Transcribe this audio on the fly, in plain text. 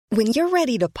When you're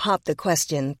ready to pop the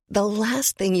question, the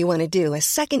last thing you want to do is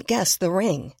second-guess the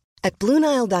ring. At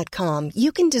BlueNile.com,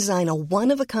 you can design a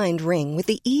one-of-a-kind ring with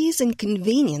the ease and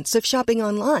convenience of shopping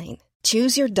online.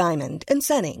 Choose your diamond and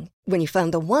setting. When you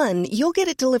find the one, you'll get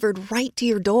it delivered right to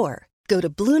your door. Go to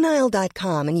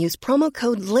BlueNile.com and use promo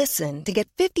code LISTEN to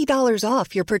get $50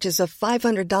 off your purchase of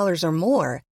 $500 or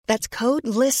more. That's code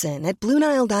LISTEN at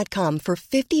BlueNile.com for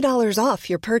 $50 off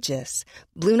your purchase.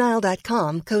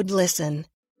 BlueNile.com, code LISTEN.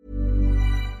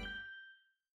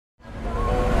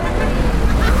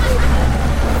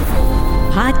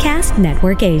 Podcast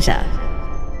Network Asia.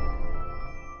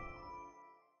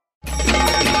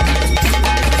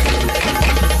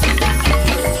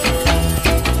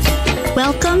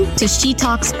 Welcome to She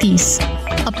Talks Peace,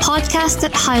 a podcast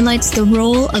that highlights the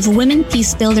role of women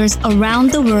peace builders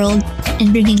around the world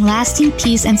in bringing lasting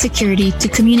peace and security to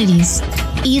communities.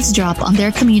 Eavesdrop on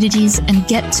their communities and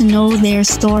get to know their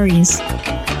stories.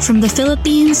 From the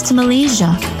Philippines to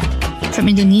Malaysia, from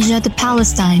Indonesia to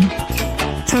Palestine,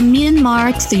 from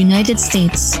Myanmar to the United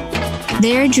States,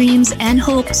 their dreams and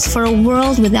hopes for a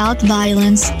world without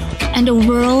violence and a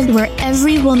world where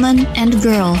every woman and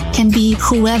girl can be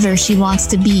whoever she wants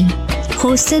to be.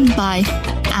 Hosted by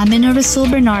Amina Rasul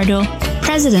Bernardo,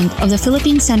 President of the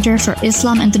Philippine Center for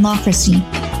Islam and Democracy.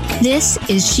 This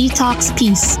is She Talks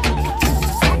Peace.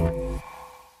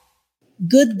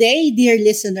 Good day, dear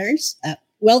listeners.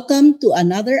 Welcome to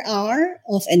another hour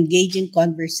of engaging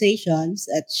conversations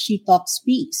at She Talks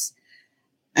Peace.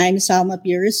 I'm Salma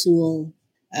P. Rasul,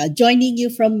 joining you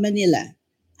from Manila.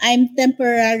 I'm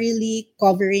temporarily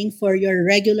covering for your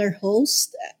regular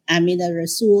host, Amina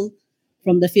Rasul,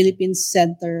 from the Philippine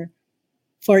Center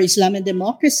for Islam and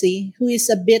Democracy, who is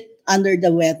a bit under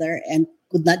the weather and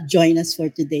could not join us for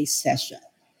today's session.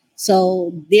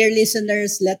 So, dear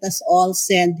listeners, let us all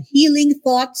send healing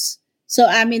thoughts so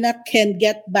Amina can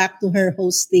get back to her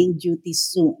hosting duties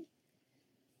soon.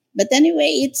 But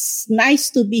anyway, it's nice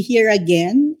to be here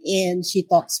again in She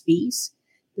Talks Peace.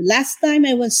 The last time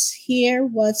I was here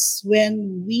was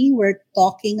when we were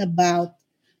talking about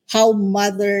how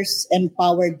mothers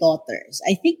empower daughters.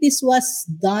 I think this was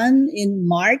done in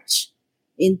March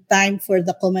in time for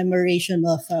the commemoration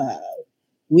of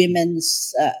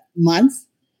Women's Month.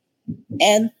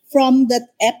 And from that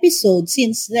episode,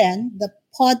 since then, the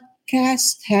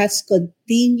podcast has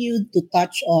continued to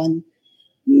touch on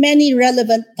many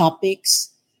relevant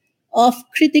topics of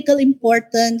critical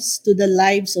importance to the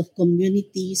lives of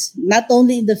communities, not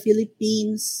only in the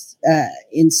Philippines,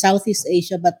 in Southeast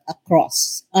Asia, but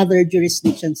across other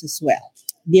jurisdictions as well.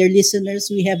 Dear listeners,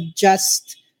 we have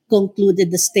just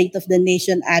concluded the State of the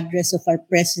Nation address of our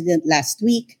president last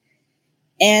week,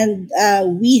 and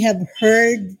we have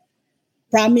heard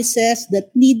promises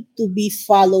that need to be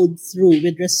followed through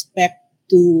with respect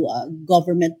to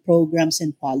government programs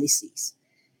and policies.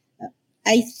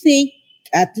 I think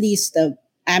at least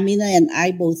Amina and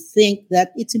I both think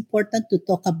that it's important to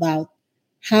talk about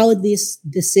how these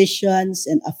decisions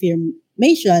and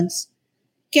affirmations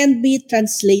can be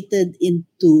translated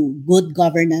into good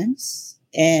governance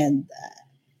and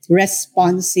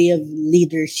responsive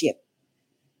leadership.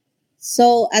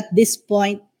 So at this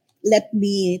point, let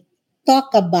me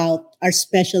talk about our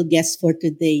special guest for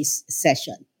today's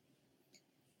session.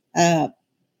 At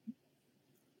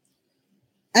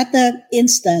that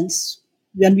instance,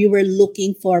 when we were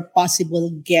looking for possible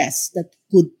guests that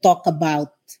could talk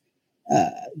about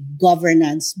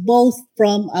governance, both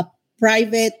from a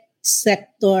private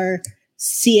sector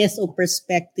CSO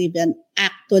perspective and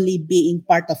actually being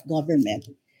part of government,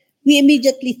 we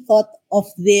immediately thought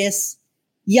of this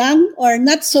young or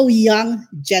not so young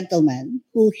gentleman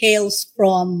who hails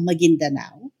from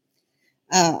Maguindanao.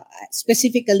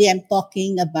 Specifically, I'm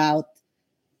talking about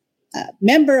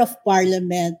Member of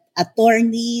Parliament,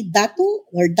 Attorney Datu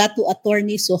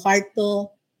Attorney Suharto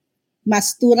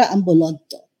Mastura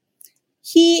Ambolodto.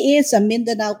 He is a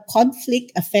Mindanao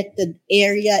conflict-affected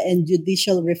area and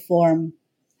judicial reform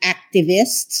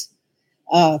activist.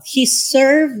 He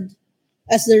served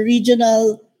as the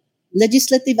regional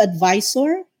legislative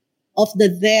advisor of the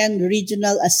then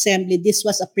Regional Assembly. This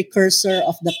was a precursor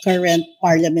of the current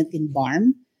parliament in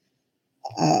BARMM.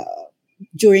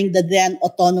 During the then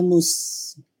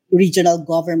autonomous regional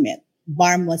government.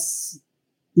 BARMM was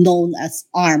known as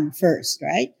ARM first,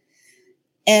 right?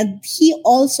 And he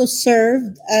also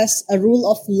served as a rule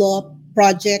of law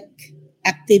project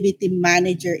activity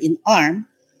manager in ARM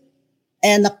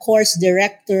and a course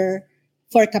director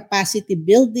for capacity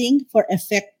building for an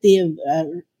effective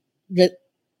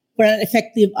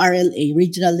RLA,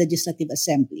 Regional Legislative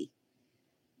Assembly.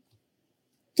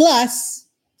 Plus,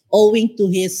 owing to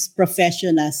his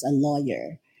profession as a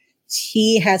lawyer,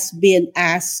 he has been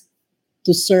asked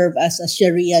to serve as a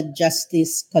Sharia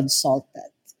justice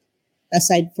consultant.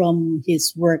 Aside from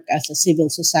his work as a civil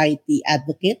society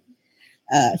advocate,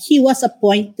 he was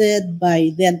appointed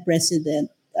by then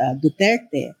President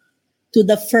Duterte to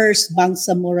the first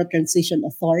Bangsamoro Transition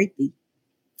Authority.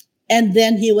 And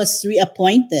then he was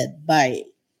reappointed by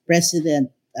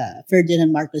President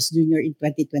Ferdinand Marcos Jr. in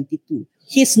 2022.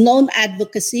 His known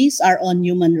advocacies are on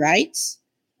human rights,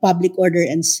 public order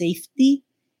and safety,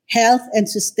 health and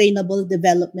sustainable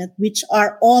development, which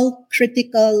are all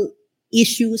critical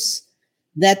issues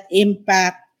that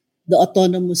impact the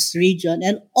autonomous region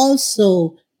and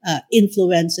also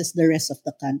influences the rest of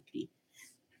the country.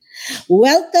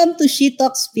 Welcome to She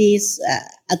Talks Peace,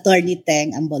 Attorney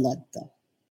Teng Ambolodto.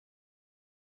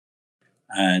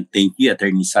 Thank you,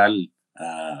 Attorney Sal.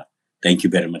 Thank you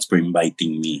very much for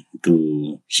inviting me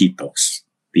to She Talks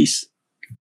Peace.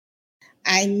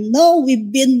 I know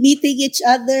we've been meeting each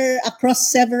other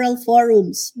across several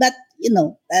forums, but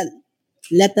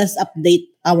let us update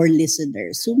our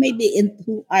listeners who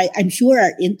I'm sure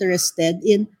are interested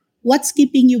in what's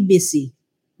keeping you busy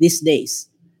these days.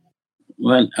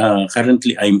 Well,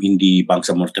 currently I'm in the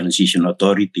Bangsamoro Transition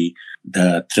Authority.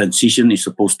 The transition is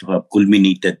supposed to have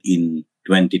culminated in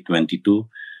 2022,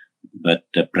 but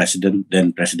President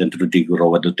Rodrigo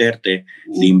Roa Duterte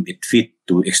deemed it fit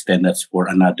to extend us for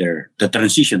the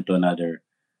transition to another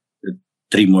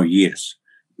 3 more years.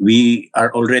 We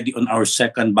are already on our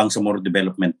second Bangsamoro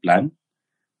Development Plan.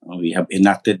 We have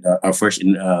enacted our first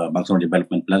Bangsamoro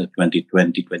Development Plan,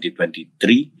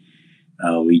 2020-2023.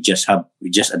 We just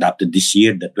adopted this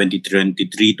year the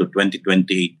 2023 to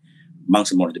 2028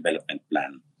 Bangsamoro Development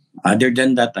Plan. Other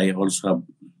than that, I also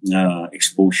have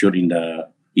exposure in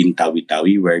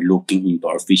Tawi-Tawi. We're looking into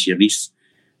our fisheries,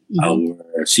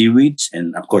 our seaweeds,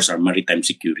 and of course our maritime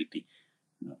security.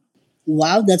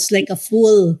 Wow, that's like a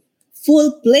full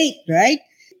plate, right?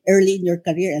 Early in your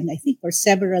career, and I think for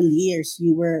several years,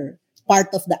 you were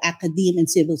part of the academe and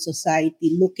civil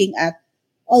society looking at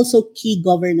also key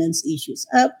governance issues.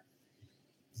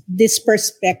 This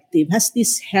perspective, has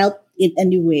this helped in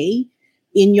any way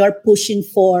in your pushing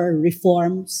for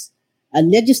reforms,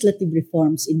 legislative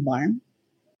reforms in BARMM?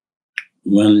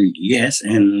 Well, yes,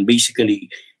 and basically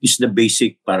it's the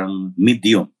basic parang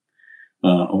medium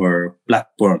or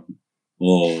platform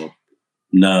or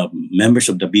the members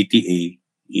of the BTA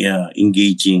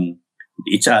engaging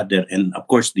each other, and of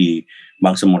course the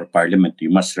Bangsamoro Parliament.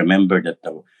 You must remember that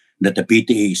the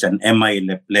PTA is an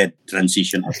MILF-led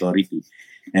transition authority,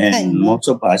 and most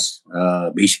of us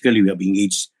basically we have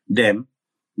engaged them,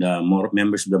 the more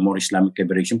members of the More Islamic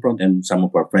Liberation Front and some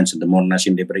of our friends of the More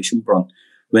National Liberation Front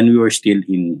when we were still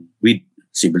with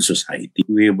civil society.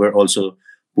 We were also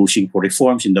pushing for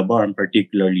reforms in the BARMM,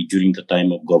 particularly during the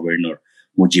time of Governor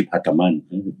Mujib Hataman.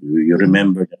 You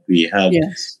remember that we had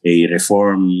a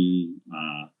reform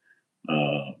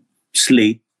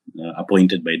slate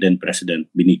appointed by then President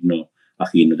Benigno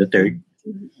Aquino III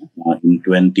in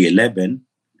 2011.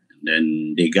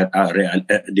 Then they got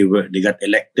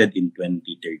elected in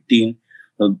 2013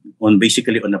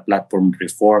 on a platform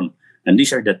reform. And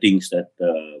these are the things that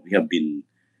we have been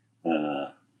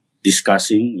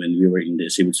discussing when we were in the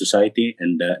civil society,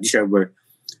 and these are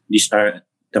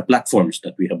the platforms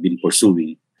that we have been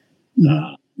pursuing.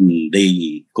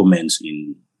 They commenced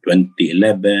in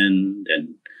 2011,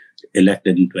 then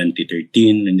elected in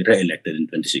 2013, and re-elected in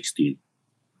 2016.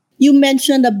 You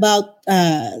mentioned about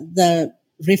the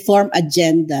reform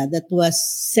agenda that was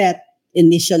set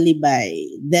initially by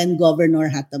then Governor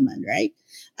Hataman, right?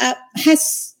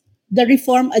 Has the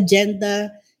reform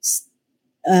agenda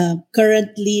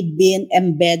currently been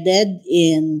embedded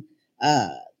in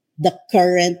the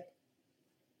current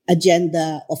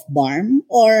agenda of BARMM,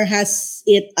 or has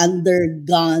it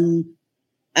undergone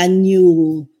a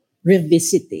new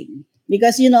revisiting?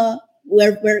 Because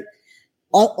we're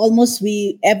almost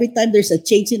every time there's a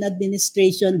change in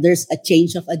administration, there's a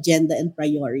change of agenda and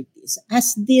priorities.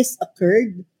 Has this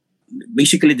occurred?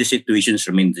 Basically, the situations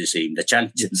remain the same. The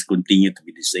challenges continue to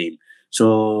be the same.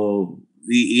 So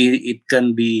it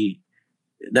can be,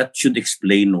 that should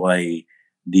explain why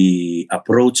the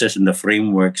approaches and the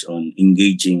frameworks on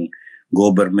engaging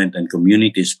government and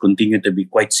communities continue to be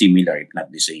quite similar, if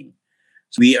not the same.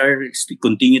 So we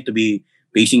continue to be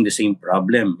facing the same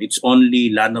problem. It's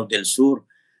only Lanao del Sur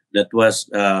that was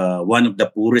one of the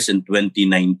poorest in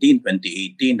 2019,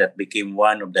 2018, that became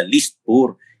one of the least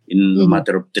poor in a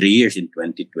matter of 3 years in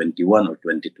 2021 or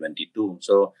 2022.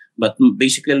 So, but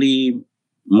basically,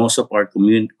 most of our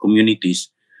communities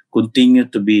continue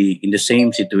to be in the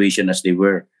same situation as they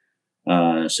were,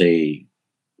 say,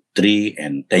 3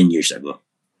 and 10 years ago.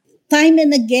 time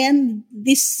and again,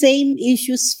 these same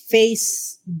issues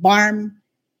face BARMM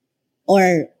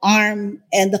or ARM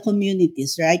and the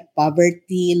communities, right?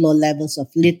 Poverty, low levels of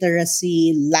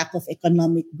literacy, lack of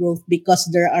economic growth because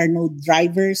there are no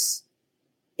drivers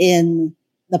in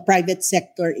the private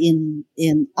sector in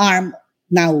ARM,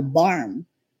 now BARMM.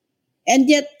 And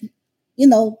yet,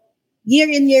 year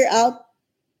in, year out,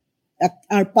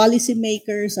 our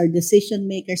policymakers, our decision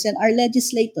makers, and our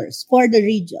legislators for the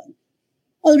region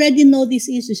already know these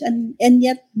issues. And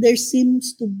yet there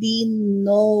seems to be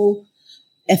no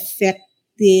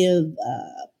effective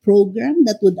program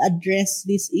that would address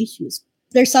these issues.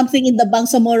 There's something in the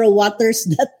Bangsamoro waters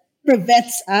that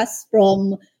prevents us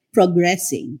from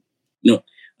progressing. No,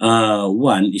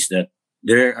 one is that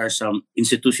there are some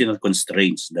institutional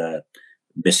constraints that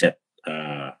beset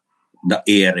the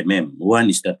ARMM. One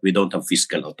is that we don't have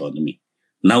fiscal autonomy.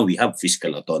 Now we have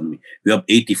fiscal autonomy. We have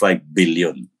 85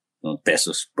 billion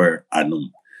pesos per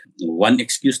annum. One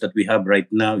excuse that we have right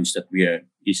now is that we are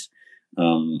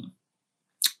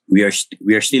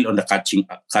still on the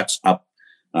catch up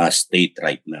state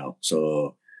right now.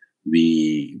 So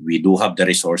we do have the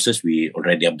resources. We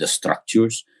already have the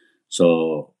structures.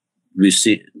 So we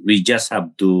just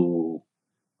have to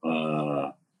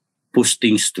push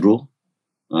things through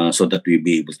so that we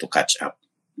be able to catch up.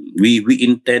 We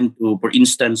intend to, for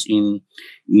instance, in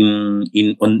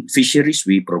on fisheries,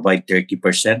 we provide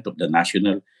 30% of the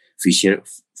national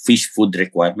fish food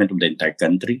requirement of the entire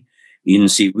country. In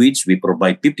seaweeds, we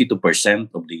provide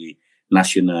 52% of the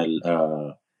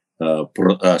national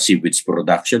seaweeds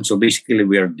production. So basically,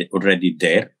 we are already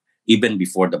there even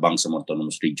before the Bangsamoro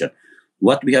Autonomous Region.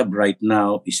 What we have right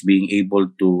now is being able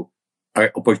to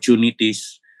our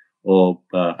opportunities of,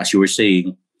 as you were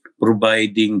saying,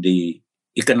 providing the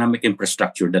economic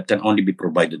infrastructure that can only be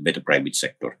provided by the private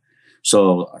sector.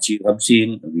 So as you have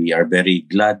seen, we are very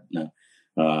glad that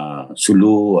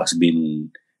Sulu has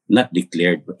been not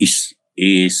declared, is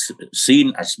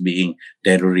seen as being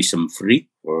terrorism free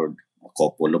for a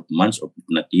couple of months or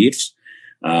not years.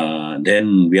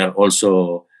 Then we are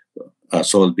also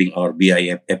solving our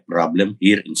BIFF problem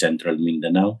here in Central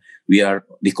Mindanao. We are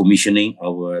decommissioning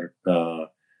our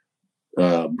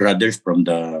brothers from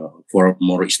the for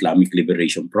more Islamic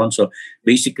Liberation Front. So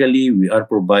basically, we are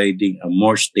providing a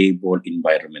more stable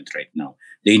environment right now.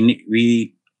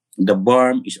 The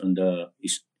BARMM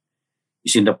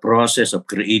is in the process of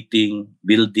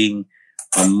building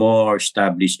a more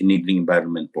established enabling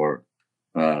environment for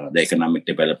the economic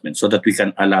development, so that we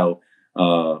can allow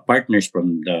partners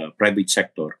from the private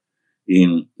sector,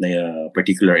 in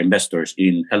particular investors,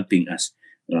 in helping us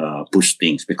push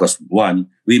things. Because one,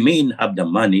 we may have the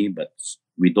money, but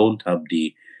we don't have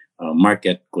the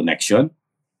market connection,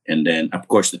 and then of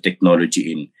course the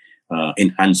technology in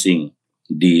enhancing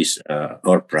these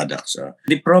our products.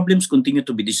 The problems continue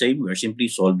to be the same. We are simply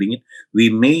solving it. We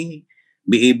may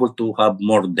be able to have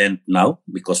more dent now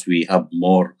because we have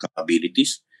more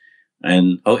capabilities,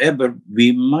 and however,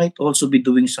 we might also be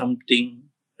doing something.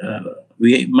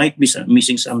 We might be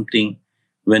missing something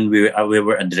when we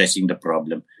were addressing the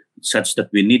problem, such that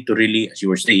we need to really, as you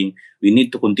were saying, we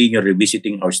need to continue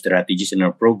revisiting our strategies and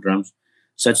our programs,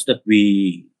 such that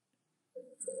we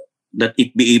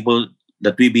be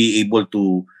able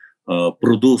to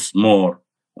produce more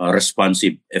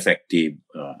responsive, effective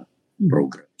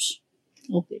programs.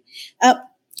 Okay.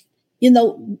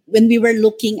 When we were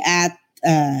looking at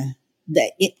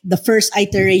the first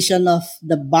iteration of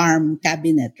the BARMM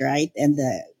cabinet, right, and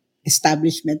the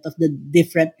establishment of the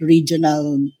different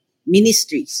regional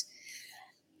ministries,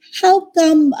 how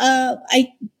come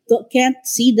I can't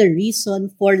see the reason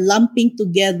for lumping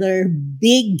together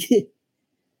big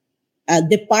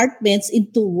departments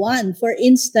into one? For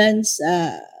instance,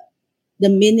 the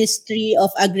Ministry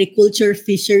of Agriculture,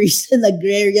 Fisheries, and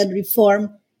Agrarian Reform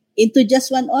into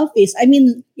just one office. I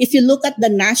mean, if you look at the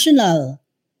national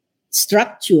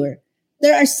structure,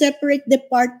 there are separate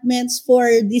departments for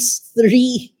these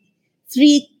three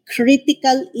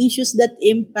critical issues that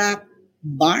impact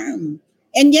BARMM.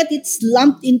 And yet it's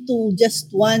lumped into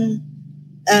just one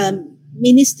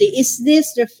ministry. Is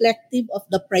this reflective of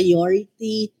the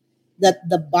priority that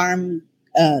the BARMM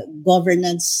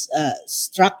governance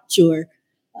structure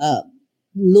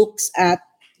looks at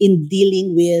in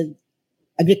dealing with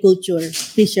agriculture,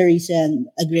 fisheries, and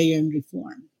agrarian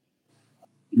reform?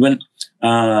 Well,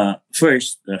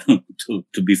 first,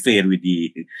 to be fair with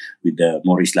the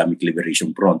more Islamic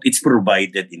Liberation Front, it's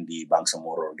provided in the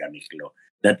Bangsamoro Organic Law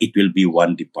that it will be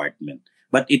one department,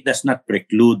 but it does not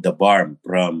preclude the BARMM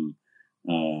from,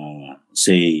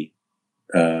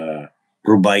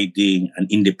 providing an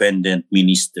independent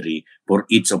ministry for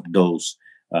each of those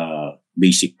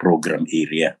basic program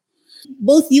area.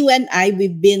 Both you and I,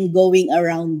 we've been going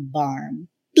around BARMM.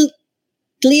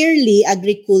 Clearly,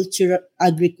 agriculture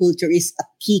is a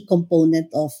key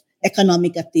component of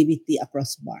economic activity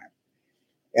across BARMM,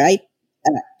 right?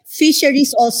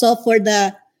 Fisheries also for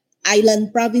the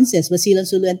island provinces, Basilan,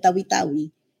 Sulu, and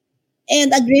Tawi-Tawi.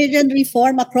 And agrarian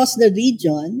reform across the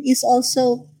region is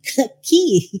also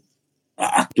key.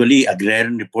 Actually,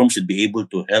 agrarian reform should be able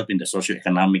to help in the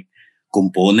socio-economic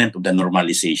component of the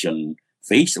normalization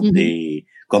phase of the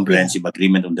comprehensive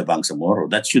agreement on the Bangsamoro.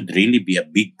 That should really be a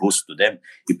big boost to them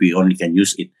if we only can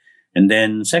use it. And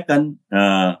then second,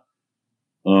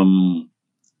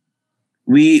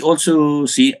 we also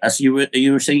see, as you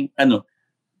were saying,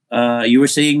 you were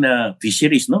saying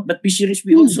fisheries, no? But fisheries,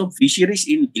 we also fisheries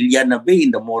in Iliana Bay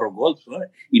in the Moro Gulf,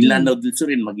 in Lanao del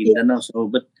Sur, in Maguindanao. So,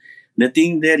 but the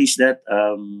thing there is that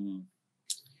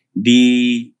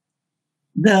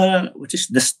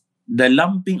the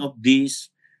lumping of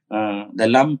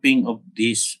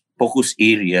these focus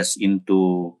areas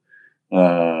into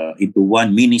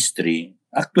one ministry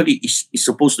actually is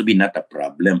supposed to be not a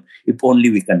problem if only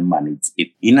we can manage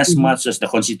it. In as much as the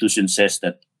Constitution says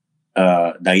that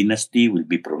dynasty will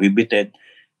be prohibited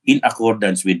in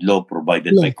accordance with law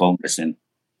provided by Congress, and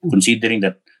considering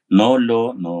that no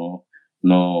law,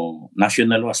 no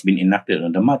national law has been enacted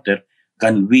on the matter,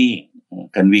 can we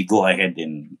go ahead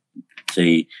and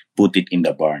say put it in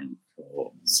the BARMM?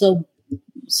 So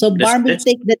BARMM will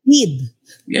take the lead.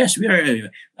 Yes, we are.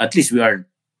 At least we are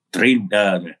trained.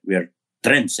 We are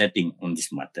trend setting on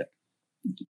this matter.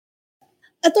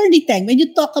 Attorney Teng, when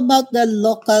you talk about the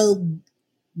local,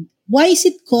 why is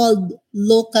it called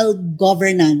local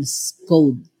governance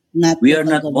code? We are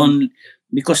not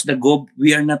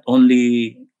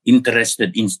only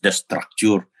interested in the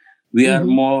structure. We are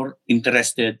more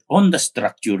interested on the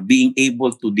structure, being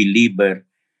able to deliver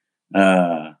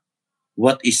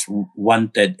what is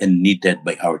wanted and needed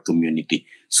by our community.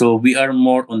 So we are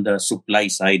more on the supply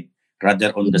side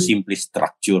rather on the simple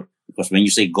structure. Because when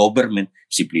you say government,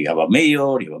 simply you have a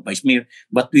mayor, you have a vice mayor,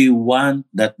 but we want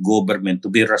that government to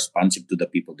be responsive to the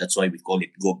people. That's why we call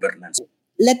it governance.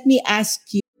 Let me ask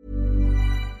you.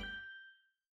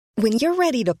 When you're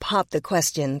ready to pop the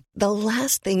question, the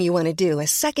last thing you want to do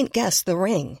is second guess the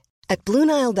ring. At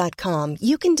BlueNile.com,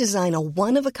 you can design a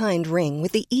one-of-a-kind ring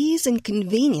with the ease and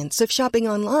convenience of shopping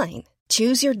online.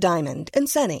 Choose your diamond and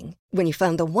setting. When you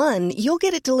find the one, you'll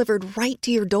get it delivered right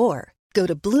to your door. Go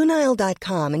to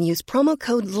BlueNile.com and use promo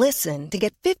code LISTEN to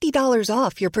get $50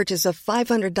 off your purchase of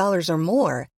 $500 or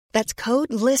more. That's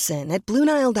code LISTEN at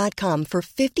BlueNile.com for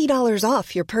 $50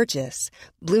 off your purchase.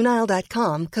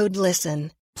 BlueNile.com, code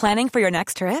LISTEN. Planning for your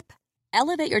next trip?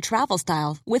 Elevate your travel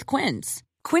style with Quince.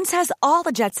 Quince has all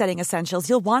the jet-setting essentials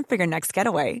you'll want for your next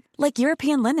getaway, like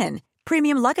European linen,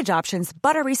 premium luggage options,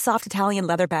 buttery soft Italian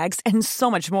leather bags, and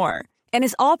so much more. And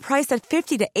is all priced at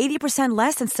 50 to 80%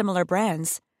 less than similar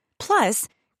brands. Plus,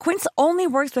 Quince only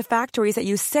works with factories that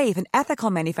use safe and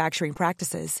ethical manufacturing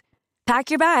practices.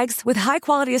 Pack your bags with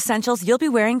high-quality essentials you'll be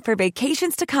wearing for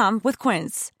vacations to come with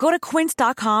Quince. Go to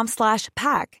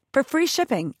quince.com/pack for free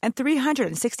shipping and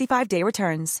 365-day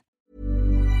returns.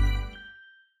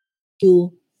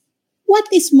 What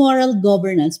is moral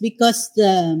governance? Because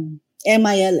the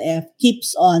MILF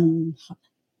keeps on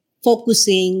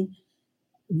focusing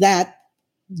that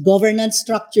governance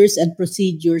structures and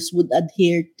procedures would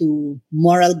adhere to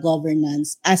moral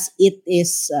governance as it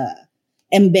is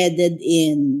embedded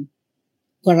in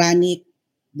Quranic,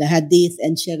 the Hadith,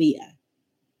 and Sharia.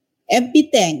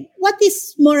 MP Teng, what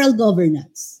is moral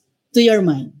governance to your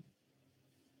mind?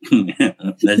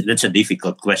 That's a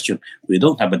difficult question. We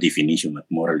don't have a definition of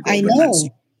moral governance. I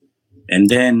know. And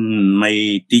then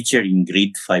my teacher in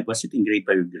grade 5, was it in grade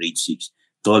 5 or grade 6,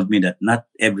 told me that not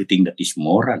everything that is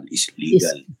moral is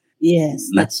legal. Yes,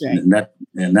 that's right.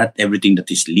 Not everything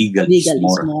that is legal is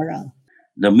moral.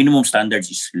 The minimum standards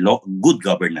is good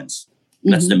governance.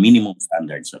 That's the minimum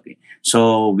standards. Okay.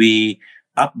 So we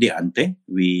up the ante.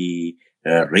 We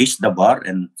raise the bar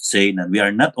and say that we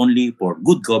are not only for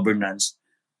good governance,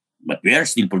 but we are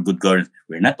still for good governance.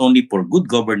 We're not only for good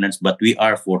governance, but we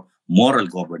are for moral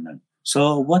governance.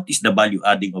 So what is the value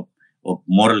adding of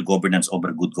moral governance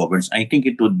over good governance? I think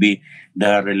it would be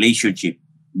the relationship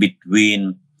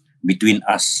between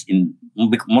us.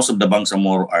 Most of the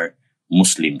Bangsamoro are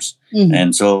Muslims.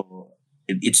 And so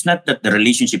it's not that the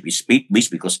relationship is faith-based,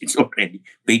 because it's already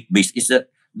faith-based. It's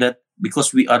that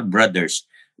because we are brothers,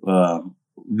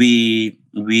 we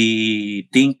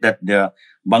think that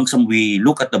we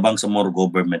look at the Bangsamoro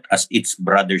government as its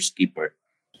brother's keeper.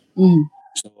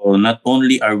 So not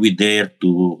only are we there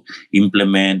to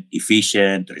implement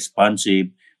efficient, responsive,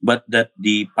 but that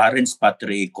the parents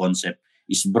patriae concept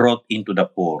is brought into the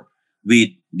fore with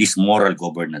this moral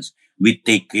governance. We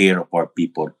take care of our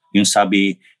people. Yung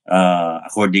sabi,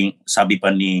 sabi pa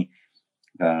ni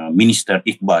Minister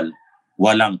Iqbal,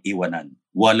 walang iwanan,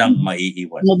 walang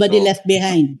maiiwan. Nobody left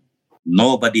behind.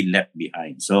 Nobody left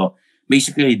behind. So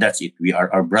basically, that's it. We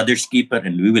are our brother's keeper,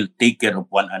 and we will take care of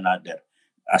one another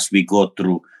as we go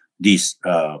through this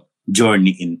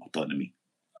journey in autonomy.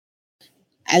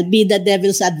 I'll be the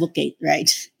devil's advocate, right?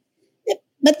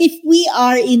 But if we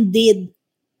are indeed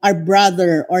our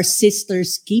brother or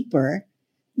sister's keeper,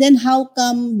 then how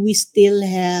come we still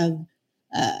have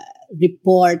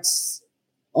reports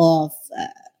of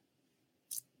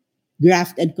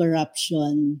graft and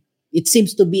corruption? It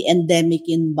seems to be endemic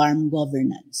in BARMM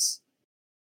governance.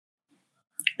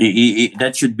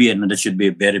 That should be a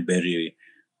very, very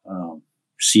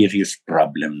serious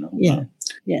problem. No? Yeah.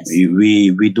 Yes.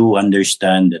 We do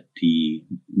understand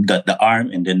that the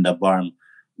ARM and then the BARMM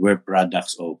were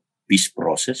products of peace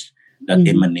process that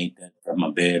emanated from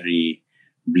a very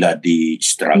bloody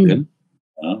struggle,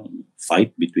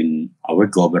 fight between our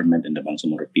government and the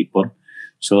Bangsamoro people.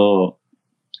 So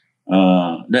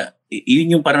yun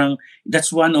yung parang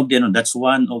that's one of the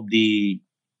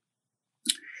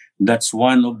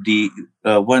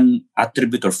one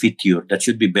attribute or feature that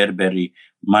should be very, very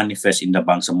manifest in the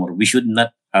Bangsamoro. We should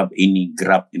not have any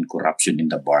graft and corruption in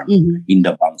the BARMM, in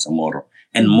the Bangsamoro.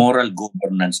 And moral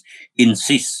governance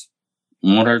insists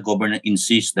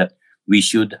that we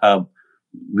should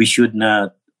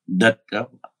not, that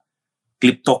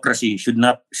kleptocracy should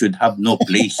have no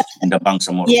place in the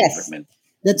Bangsamoro government.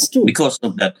 That's true. Because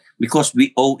of that, because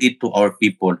we owe it to our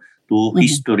people, to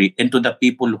history, and to the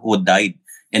people who died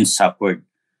and suffered.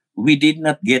 We did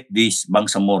not get this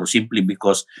Bangsamoro simply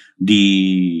because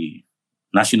the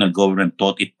national government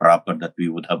thought it proper that we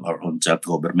would have our own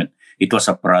self-government. It was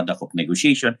a product of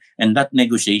negotiation, and that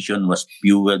negotiation was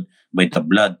fueled by the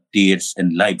blood, tears,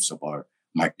 and lives of our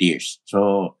martyrs.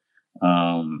 So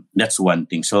that's one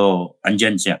thing. So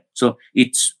andyan siya. So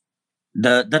it's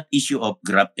that issue of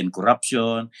graft and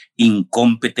corruption,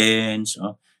 incompetence,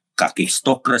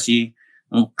 kakistocracy,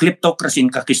 kleptocracy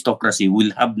and kakistocracy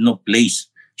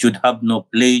should have no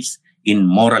place in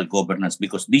moral governance,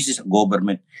 because this is a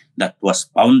government that was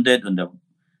founded on the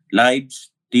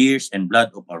lives, tears, and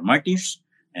blood of our martyrs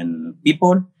and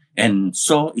people, and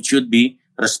so it should be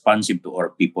responsive to our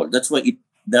people. That's why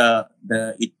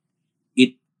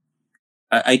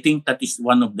I think that is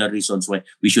one of the reasons why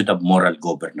we should have moral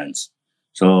governance.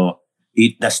 So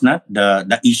it does not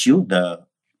the issue, the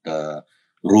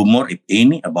rumor, if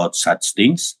any, about such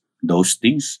things, those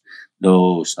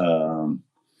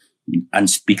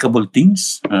unspeakable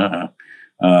things, the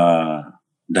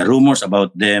rumors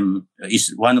about them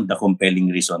is one of the compelling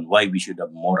reasons why we should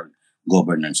have moral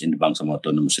governance in the Bangsamoro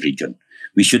Autonomous Region.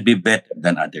 We should be better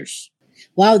than others.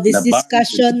 Wow, this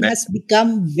discussion has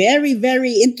become very,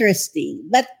 very interesting.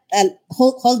 But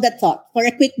hold that thought for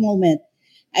a quick moment.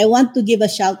 I want to give a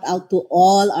shout out to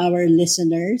all our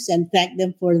listeners and thank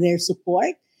them for their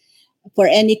support. For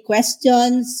any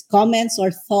questions, comments,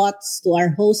 or thoughts to our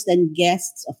host and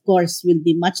guests, of course, will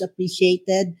be much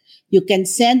appreciated. You can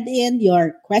send in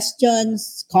your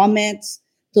questions, comments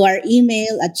to our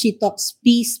email at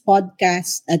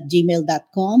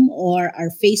shetalkspeacepodcast@gmail.com or our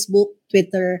Facebook,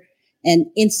 Twitter, and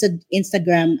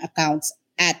Instagram accounts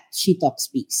at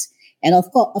shetalkspeace. And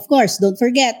of course, don't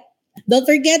forget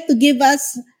to give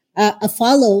us a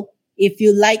follow if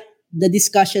you like the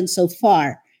discussion so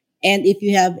far. And if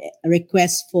you have a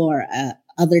request for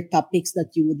other topics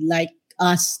that you would like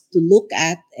us to look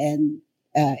at and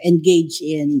engage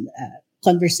in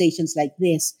conversations like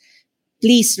this,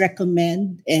 please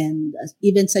recommend and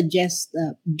even suggest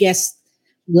guests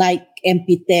like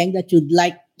MP Teng that you'd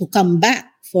like to come back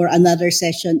for another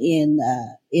session in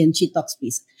She Talks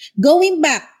Peace. Going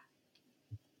back,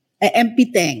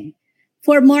 MP Teng,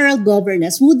 for moral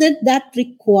governance, wouldn't that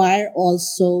require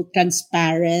also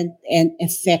transparent and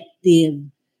effective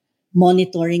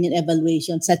monitoring and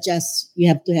evaluation, such as you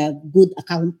have to have good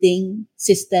accounting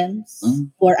systems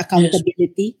for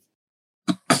accountability?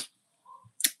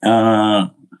 Yes.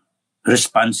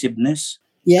 Responsiveness,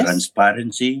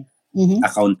 transparency,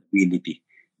 accountability.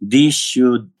 This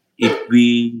should, if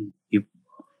we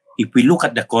look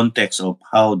at the context of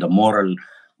how the moral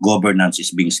governance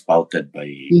is being spouted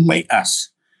by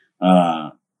us,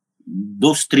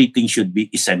 those three things should be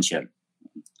essential.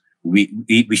 We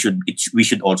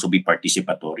should also be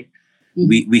participatory.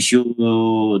 We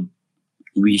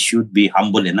should be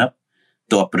humble enough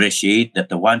to appreciate that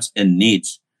the wants and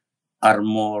needs are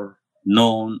more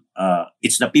known.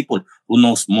 It's the people who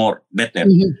knows better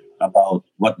about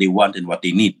what they want and what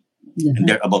they need, and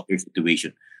they're about their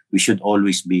situation. We should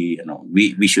always be,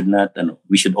 we should not,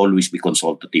 we should always be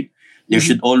consultative. There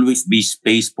should always be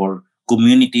space for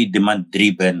community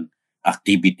demand-driven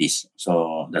activities.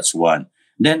 So that's one.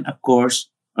 Then, of course,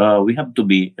 we have to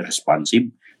be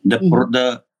responsive.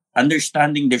 The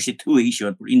understanding their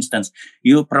situation. For instance,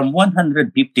 you from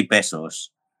 150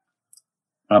 pesos,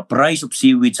 price of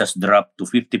seaweeds has dropped to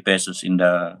 50 pesos in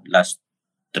the last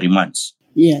 3 months.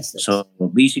 Yes. So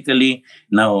basically,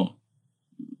 now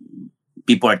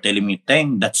people are telling me,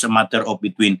 Teng, that's a matter of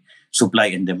between supply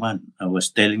and demand. I was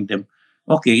telling them,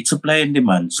 okay, it's supply and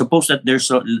demand. Suppose that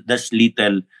there's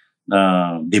little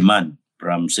demand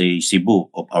from, say, Cebu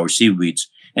of our seaweeds,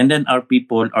 and then our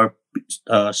people, our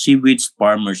seaweeds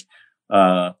farmers,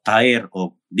 tire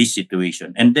of this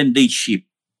situation, and then they ship.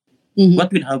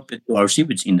 What will happen to our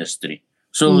seaweeds industry?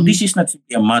 So this is not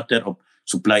simply a matter of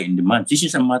supply and demand. This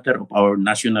is a matter of our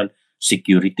national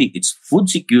security. It's food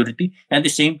security, and at the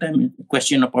same time, a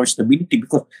question of our stability,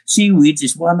 because seaweeds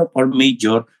is one of our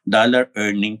major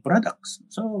dollar-earning products.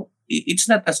 So it's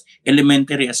not as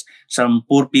elementary as some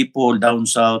poor people down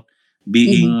south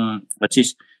being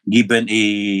given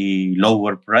a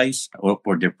lower price or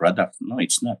for their products. No,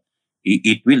 it's not.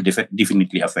 It will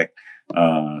definitely affect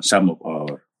some of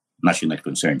our national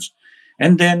concerns.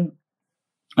 And then,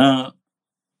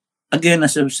 again,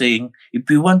 as I was saying, if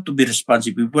we want to be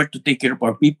responsive, if we were to take care of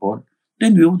our people,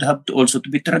 then we would have to also to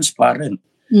be transparent.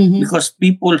 Because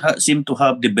people seem to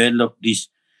have developed this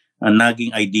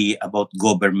nagging idea about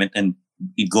government and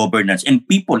governance and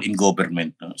people in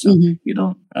government. So,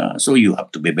 so you have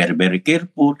to be very, very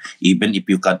careful, even if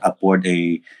you can't afford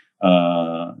a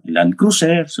Land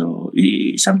Cruiser. So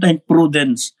sometimes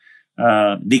prudence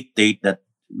dictate that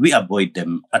we avoid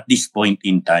them at this point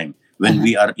in time when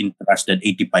we are entrusted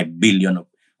 85 billion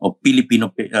of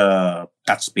Filipino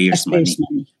taxpayers' money.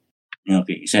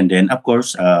 Okay, and then of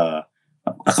course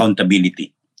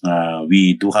accountability.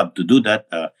 We do have to do that.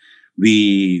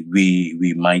 We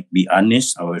might be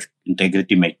honest. Our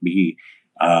integrity might be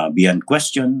beyond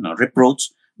question or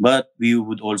reproach, but we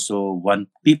would also want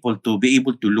people to be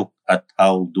able to look at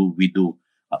how do we do,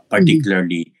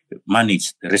 particularly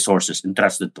manage the resources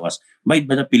entrusted to us by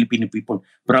the Filipino people,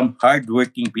 from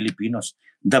hardworking Filipinos.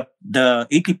 The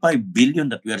 85 billion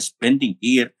that we are spending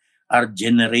here are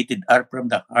from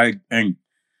the hard-earned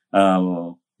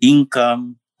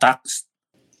income tax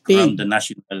from the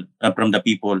national, from the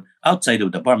people outside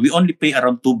of the BARMM. We only pay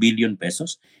around 2 billion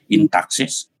pesos in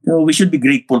taxes. So we should be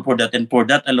grateful for that. And for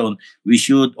that alone, we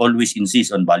should always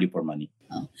insist on value for money.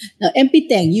 Now, MP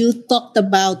Teng, you talked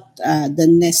about the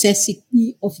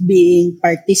necessity of being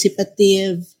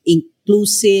participative,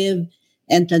 inclusive,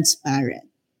 and transparent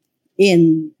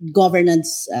in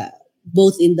governance,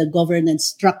 both in the governance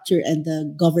structure and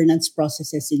the governance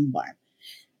processes in BARMM.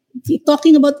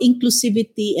 Talking about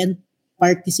inclusivity and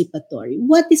participatory,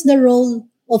 what is the role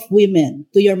of women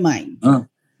to your mind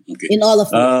in all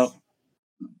of this?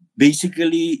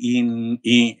 Basically,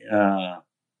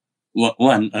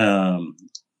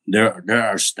 there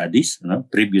are studies,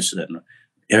 previous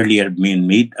earlier being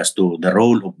made as to the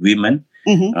role of women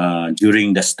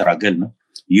during the struggle.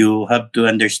 You have to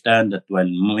understand that while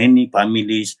many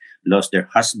families lost their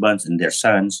husbands and their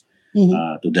sons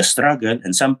to the struggle,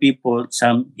 and some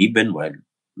even while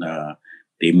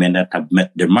they may not have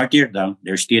met their martyrdom,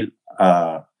 they're still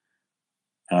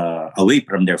away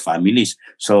from their families.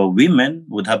 So women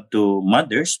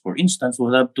mothers, for instance,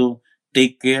 would have to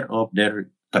take care of their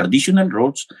traditional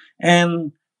roles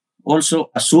and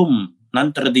also assume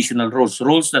non-traditional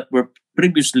roles that were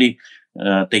previously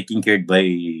taken care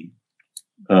by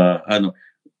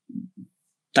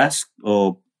task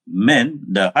of men.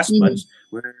 The husbands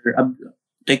were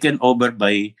taken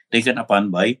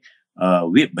upon by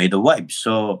the wives.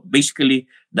 So basically,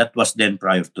 that was then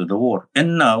prior to the war.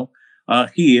 And now,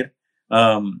 here,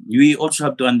 we also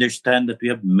have to understand that we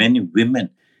have many women.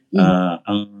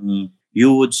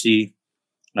 You would see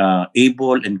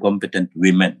able and competent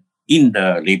women in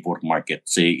the labor market,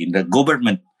 say in the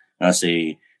government,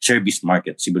 say service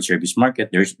market, civil service market.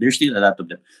 There's still a lot of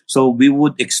them. So we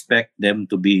would expect them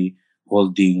to be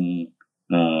holding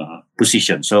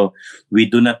position. So we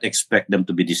do not expect them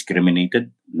to be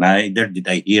discriminated. Neither did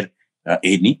I hear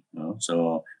any.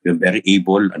 So we're very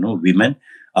able women.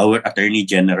 Our Attorney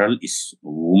General is a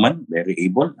woman, very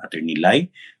able, Attorney Lai.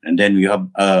 And then we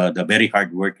have the very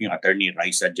hardworking Attorney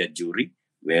Raisa Jajuri,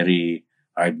 very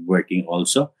hardworking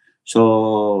also.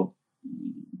 So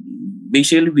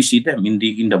basically we see them in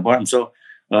the BARMM. So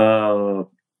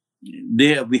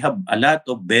we have a lot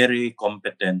of very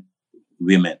competent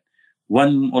women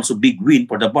one also big win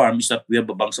for the BARMM is that we have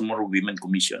a Bangsamoro Women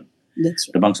Commission. That's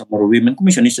The Bangsamoro Women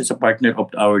Commission is a partner of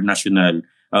our national,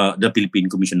 the Philippine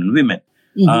Commission on Women.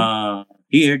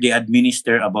 Here, they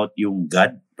administer about yung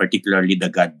GAD, particularly the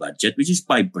GAD budget, which is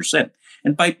 5%.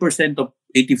 And 5% of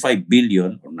 85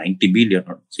 billion or 90 billion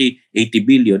or say 80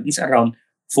 billion is around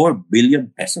 4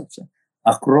 billion pesos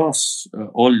across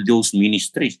all those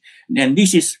ministries. And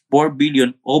this is 4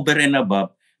 billion over and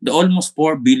above the almost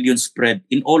 4 billion spread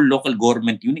in all local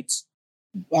government units.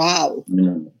 Wow.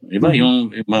 Diba?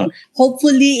 Yung,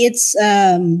 Hopefully, it's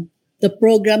the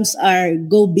programs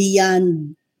go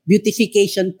beyond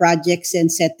beautification projects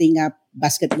and setting up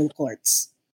basketball courts.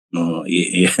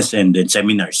 Yes, and then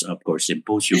seminars, of course,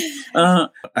 symposium.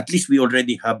 At least we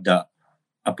already have the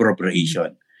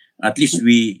appropriation. At least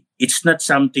it's not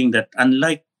something that,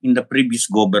 unlike in the previous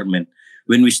government,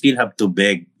 when we still have to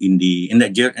beg in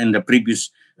the previous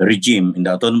regime, in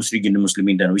the autonomous region of Muslim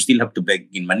Mindanao, we still have to beg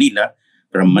in Manila,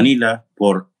 from Manila,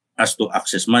 for us to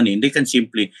access money. And they can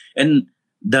simply, and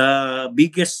the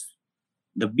biggest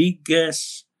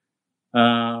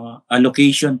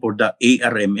allocation for the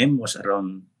ARMM was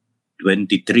around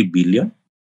 23 billion.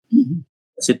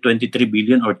 Is it 23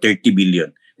 billion or 30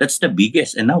 billion? That's the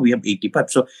biggest. And now we have 85.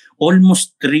 So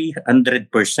almost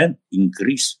 300%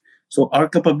 increase. So our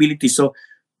capability, so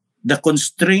the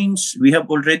constraints, we have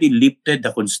already lifted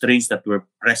the constraints that were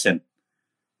present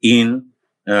in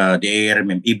the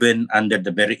ARMM, even under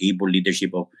the very able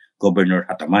leadership of Governor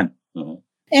Hataman.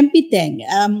 MP Teng,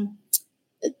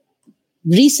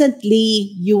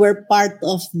 recently you were part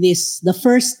of the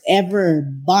first ever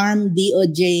BARMM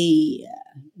DOJ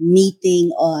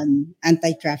meeting on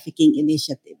anti-trafficking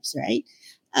initiatives, right?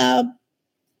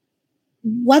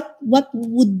 What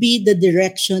would be the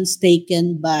directions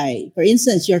taken by, for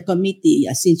instance, your committee,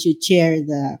 since you chair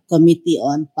the Committee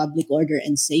on Public Order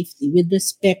and Safety, with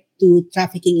respect to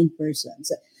trafficking in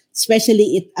persons?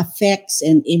 Especially, it affects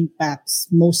and impacts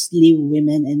mostly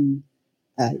women and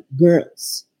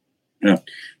girls. Yeah.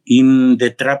 In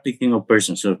the trafficking of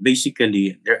persons, so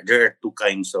basically there are two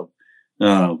kinds of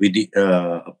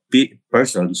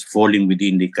persons falling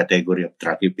within the category of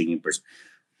trafficking in persons.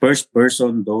 First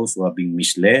person, those who are being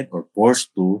misled or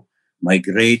forced to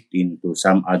migrate into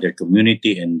some other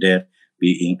community and they're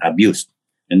being abused.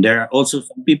 And there are also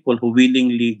some people who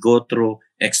willingly go through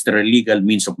extra-legal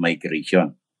means of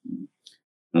migration.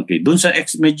 Okay, dun sa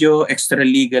medyo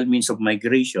extra-legal means of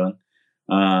migration,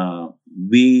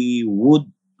 we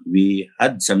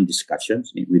had some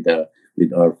discussions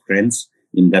with our friends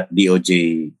in that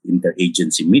DOJ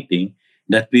interagency meeting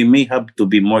that we may have to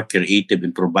be more creative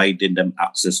in providing them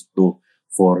access to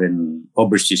foreign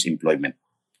overseas employment.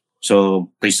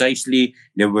 So precisely,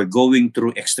 they were going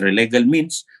through extra legal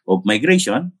means of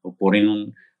migration, of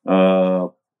foreign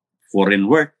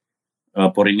work,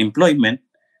 foreign employment,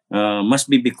 must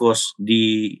be because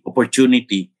the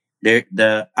opportunity,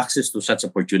 the access to such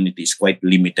opportunity is quite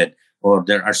limited, or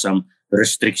there are some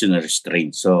restrictions and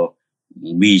restraints. So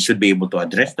we should be able to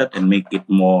address that and make it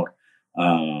more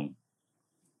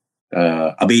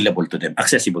available to them,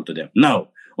 accessible to them. Now,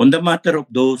 on the matter of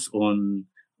those on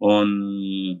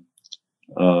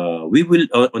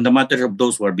the matter of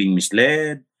those who are being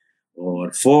misled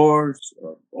or forced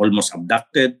or almost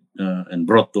abducted and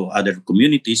brought to other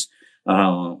communities,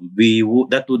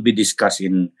 that would be discussed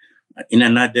in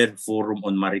another forum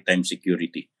on maritime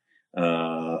security.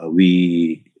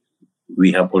 We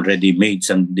have already made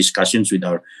some discussions with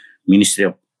our Ministry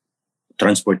of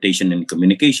Transportation and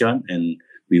Communication, and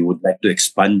we would like to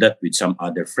expand that with some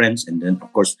other friends. And then,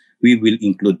 of course, we will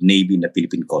include Navy and the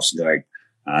Philippine Coast Guard.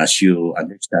 As you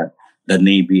understand, the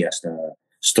Navy has the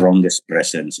strongest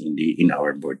presence in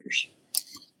our borders.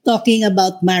 Talking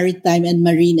about maritime and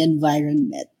marine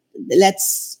environment,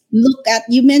 let's look at,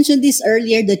 you mentioned this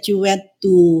earlier that you went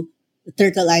to the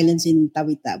Turtle Islands in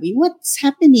Tawi-Tawi. What's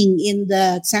happening in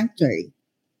the sanctuary?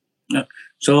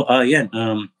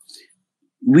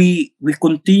 We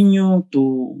continue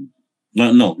to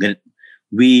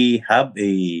we have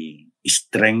a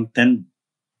strengthened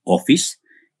office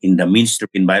in the Ministry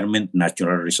of Environment and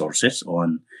Natural Resources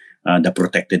on the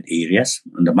protected areas,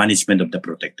 on the management of the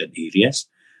protected areas.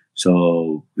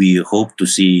 So we hope to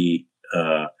see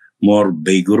more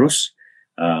vigorous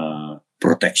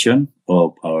protection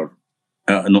of our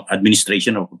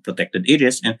administration of protected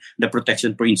areas and the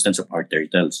protection, for instance, of our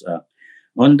turtles.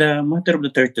 On the matter of the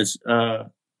turtles,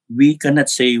 we cannot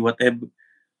say whatever.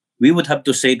 We would have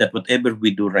to say that whatever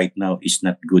we do right now is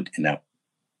not good enough.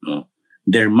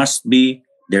 There must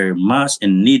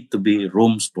and need to be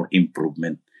rooms for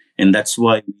improvement. And that's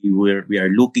why we are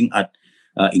looking at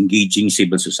engaging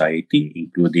civil society,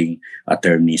 including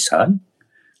attorneys,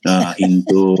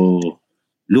 into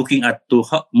looking at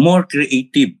more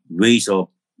creative ways of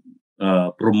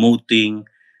promoting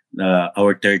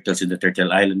our turtles in the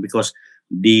Turtle Island, because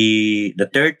the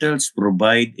turtles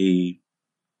provide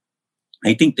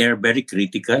I think they're very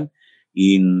critical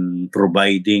in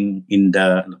providing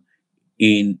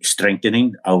in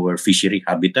strengthening our fishery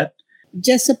habitat.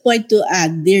 Just a point to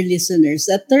add, dear listeners,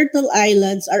 that Turtle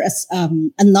Islands are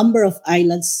a number of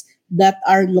islands that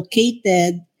are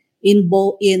located in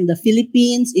the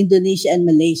Philippines, Indonesia, and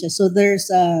Malaysia. So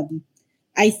there's,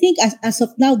 I think as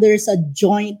of now, there's a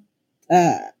joint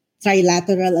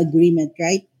trilateral agreement,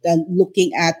 right?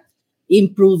 Looking at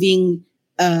improving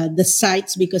the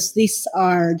sites, because these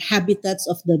are habitats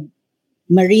of the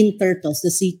marine turtles,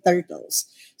 the sea turtles.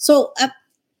 So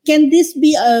can this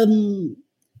be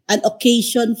an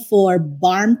occasion for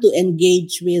BARMM to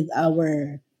engage with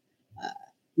our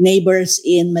neighbors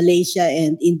in Malaysia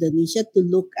and Indonesia to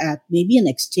look at maybe an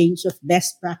exchange of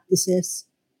best practices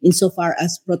insofar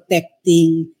as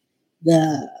protecting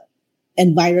the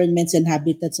environments and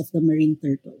habitats of the marine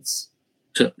turtles?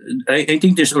 So I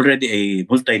think there's already a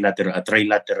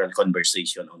trilateral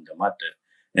conversation on the matter,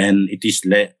 and it is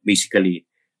basically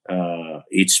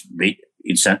it's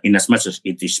in as much as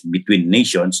it is between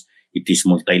nations, it is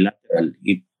multilateral.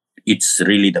 It's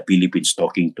really the Philippines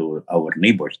talking to our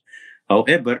neighbors.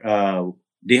 However,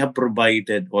 they have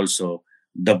provided also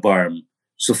the BARMM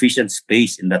sufficient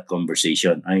space in that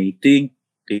conversation. I think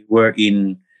they were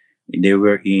in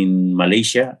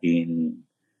Malaysia in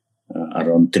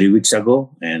around 3 weeks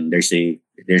ago, and there's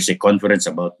a conference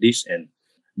about this, and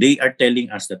they are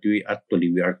telling us that we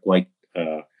are quite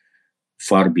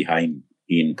far behind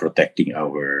in protecting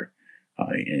our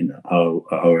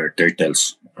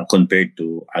turtles compared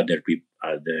to other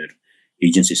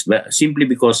agencies, but simply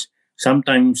because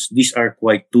sometimes these are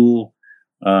quite too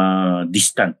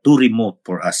distant, too remote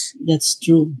for us. That's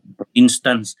true. For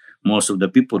instance, most of the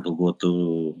people who go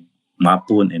to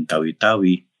Mapun and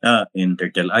Tawi-Tawi in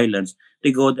Turtle Islands,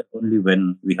 they go there only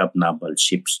when we have naval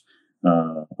ships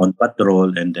on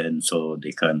patrol, and then so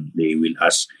they will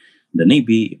ask the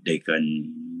Navy if they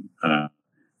can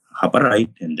have a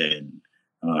ride, and then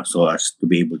so as to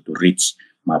be able to reach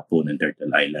Mapun and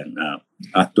Turtle Island.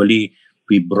 Actually,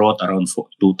 we brought around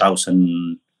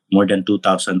more than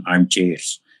 2,000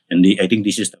 armchairs, and I think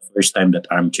this is the first time that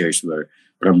armchairs were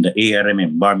from the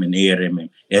ARMM, BARMM and ARMM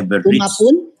ever reached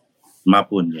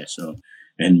Mapun. Yes, so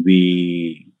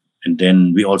and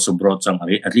then we also brought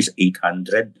at least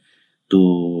 800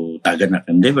 to Taganak,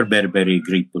 and they were very, very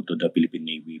grateful to the Philippine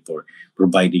Navy for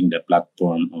providing the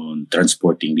platform on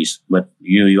transporting this. But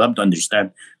you have to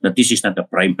understand that this is not the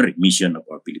primary mission of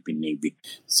our Philippine Navy.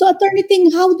 So, Attorney Ting,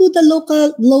 how do the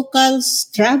locals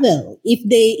travel if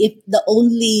the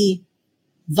only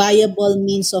viable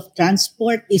means of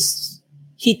transport is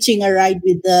hitching a ride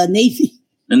with the Navy?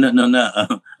 No.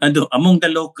 Among the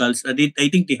locals, I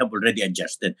think they have already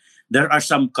adjusted. There are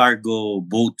some cargo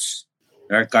boats.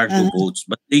 There are cargo boats,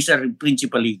 but these are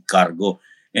principally cargo.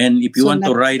 And if you want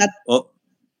to ride,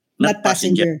 not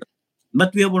passenger.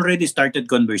 But we have already started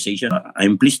conversation.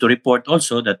 I'm pleased to report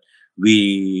also that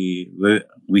we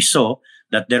saw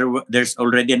that there's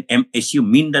already an MSU,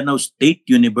 Mindanao State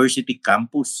University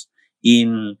campus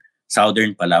in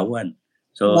southern Palawan.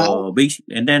 So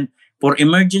basically, and then for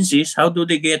emergencies, how do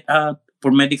they get out?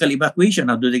 For medical evacuation,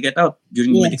 how do they get out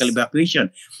during medical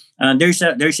evacuation? There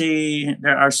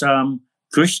are some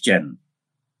Christian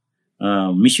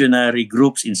missionary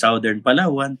groups in southern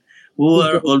Palawan who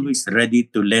are always ready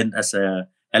to lend us a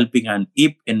helping hand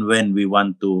if and when we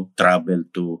want to travel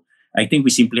to. I think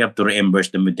we simply have to reimburse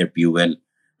them with their fuel.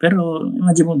 Pero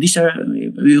imagine mo,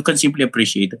 you can simply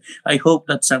appreciate it. I hope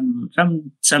that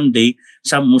someday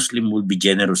some Muslim will be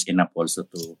generous enough also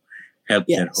to help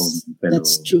their own fellow.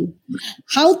 That's true.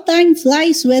 How time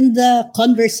flies when the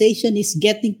conversation is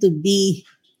getting to be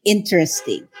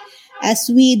interesting.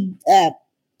 As we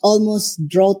almost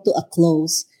draw to a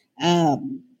close,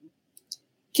 can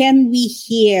we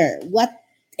hear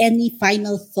any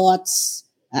final thoughts,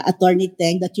 Attorney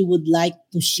Teng, that you would like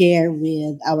to share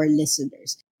with our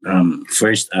listeners?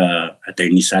 First,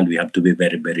 Attorney Sal, we have to be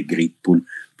very, very grateful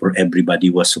for everybody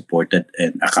who has supported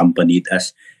and accompanied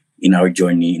us in our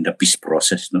journey in the peace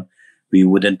process. No, we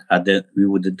wouldn't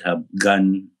have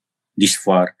gone this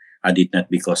far had it not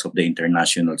because of the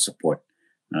international support.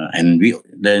 And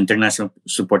the international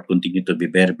support continue to be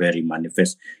very, very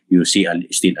manifest. You see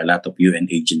still a lot of UN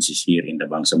agencies here in the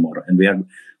Bangsamoro, and we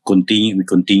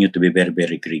continue to be very,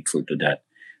 very grateful to that.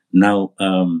 Now,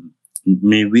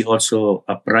 may we also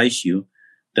apprise you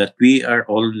that we are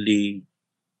only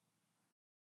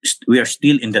we are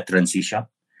still in the transition.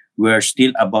 We are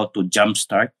still about to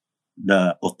jumpstart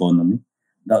the autonomy.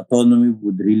 The autonomy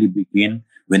would really begin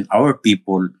when our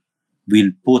people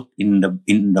will put in the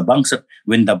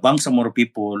when the Bangsamoro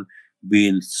people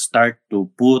will start to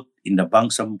put in the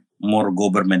Bangsamoro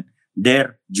government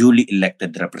their duly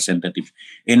elected representatives.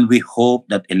 And we hope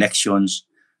that elections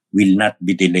will not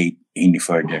be delayed any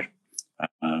further.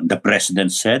 The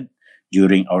president said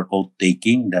during our oath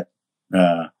taking that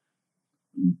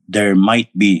there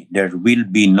will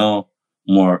be no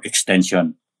more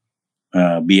extension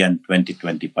beyond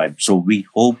 2025. So we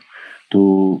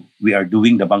are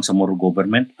doing the Bangsamoro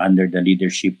government under the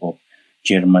leadership of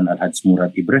Chairman Alhaj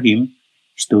Murad Ibrahim.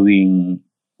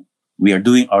 We are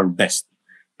doing our best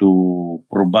to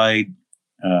provide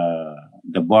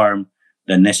the BARMM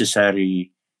the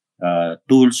necessary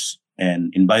tools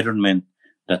and environment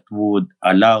that would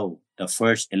allow the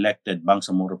first elected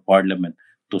Bangsamoro Parliament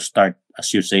to start,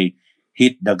 as you say,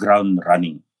 hit the ground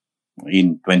running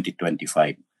in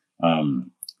 2025.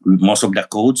 Most of the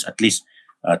codes, at least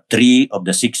 3 of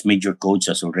the 6 major codes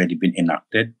has already been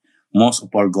enacted. Most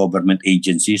of our government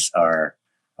agencies are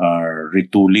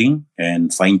retooling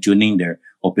and fine-tuning their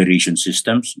operation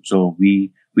systems. So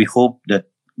we hope that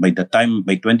by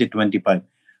 2025,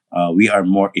 we are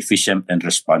more efficient and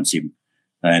responsive,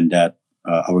 and that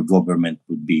our government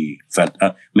would be felt.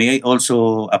 May I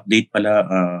also update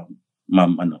pala,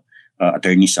 Ma'am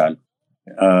Attorney Sal?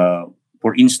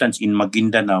 For instance, in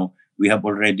Maguindanao, we have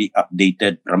already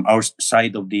updated from our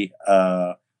side of the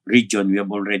region. We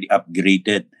have already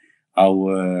upgraded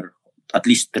our at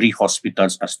least 3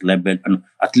 hospitals as level,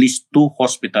 at least 2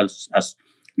 hospitals as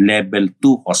level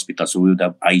 2 hospitals. So we would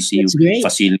have ICU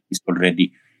facilities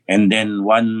already. And then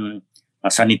 1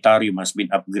 sanitarium has been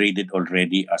upgraded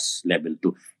already as level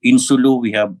 2. In Sulu,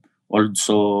 we have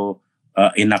also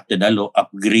enacted a law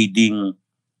upgrading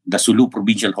the Sulu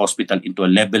Provincial Hospital into a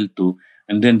level 2.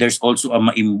 And then there's also a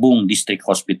Maimbung District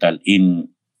Hospital in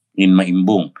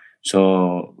Maimbung.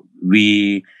 So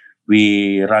we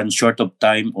run short of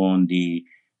time on the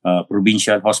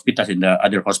provincial hospitals and the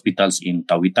other hospitals in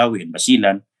Tawi-Tawi and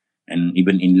Basilan and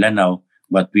even in Lanao.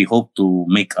 But we hope to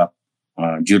make up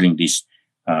during these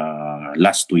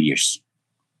last 2 years.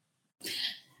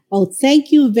 Oh,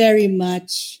 thank you very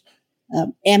much,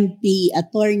 MP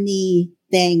Attorney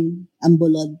Teng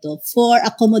Ambolodto, for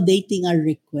accommodating our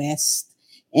request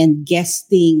and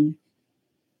guesting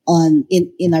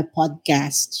in our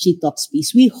podcast, She Talks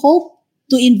Peace. We hope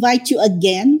to invite you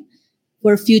again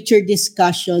for future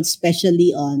discussions,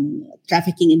 especially on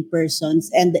trafficking in persons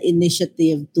and the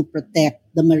initiative to protect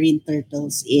the marine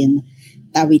turtles in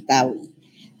Tawi-Tawi.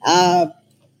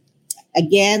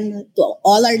 Again, to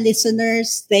all our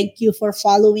listeners, thank you for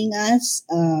following us.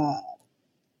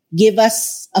 Give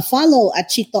us a follow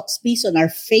at She Talks Peace on our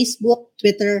Facebook,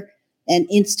 Twitter, and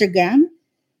Instagram,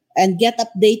 and get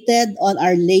updated on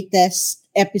our latest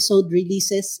episode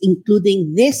releases,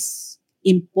 including this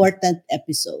important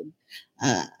episode.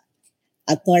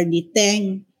 Attorney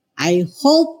Teng, I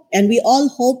hope, and we all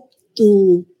hope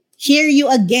to hear you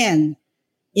again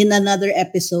in another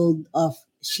episode of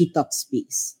She Talks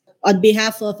Peace. On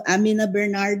behalf of Amina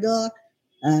Bernardo,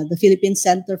 the Philippine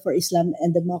Center for Islam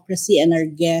and Democracy, and our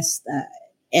guest,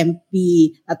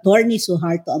 MP Attorney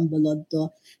Suharto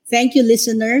Ambolodto, thank you,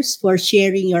 listeners, for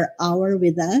sharing your hour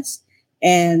with us,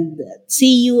 and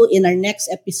see you in our next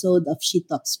episode of She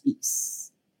Talks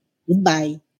Peace.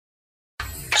 Goodbye.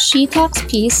 She Talks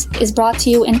Peace is brought to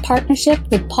you in partnership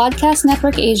with Podcast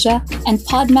Network Asia and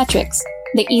Podmetrics,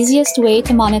 the easiest way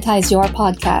to monetize your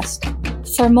podcast.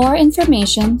 For more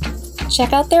information,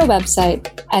 check out their website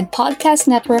at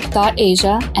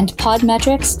podcastnetwork.asia and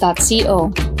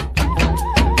podmetrics.co.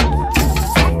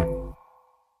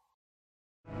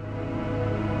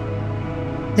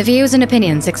 The views and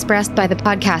opinions expressed by the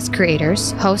podcast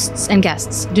creators, hosts, and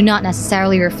guests do not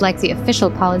necessarily reflect the official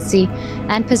policy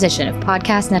and position of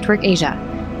Podcast Network Asia,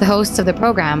 the hosts of the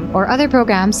program, or other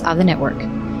programs of the network.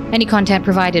 Any content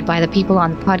provided by the people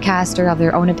on the podcast are of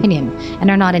their own opinion and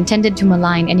are not intended to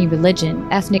malign any religion,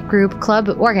 ethnic group, club,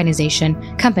 organization,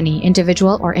 company,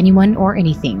 individual, or anyone or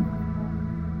anything.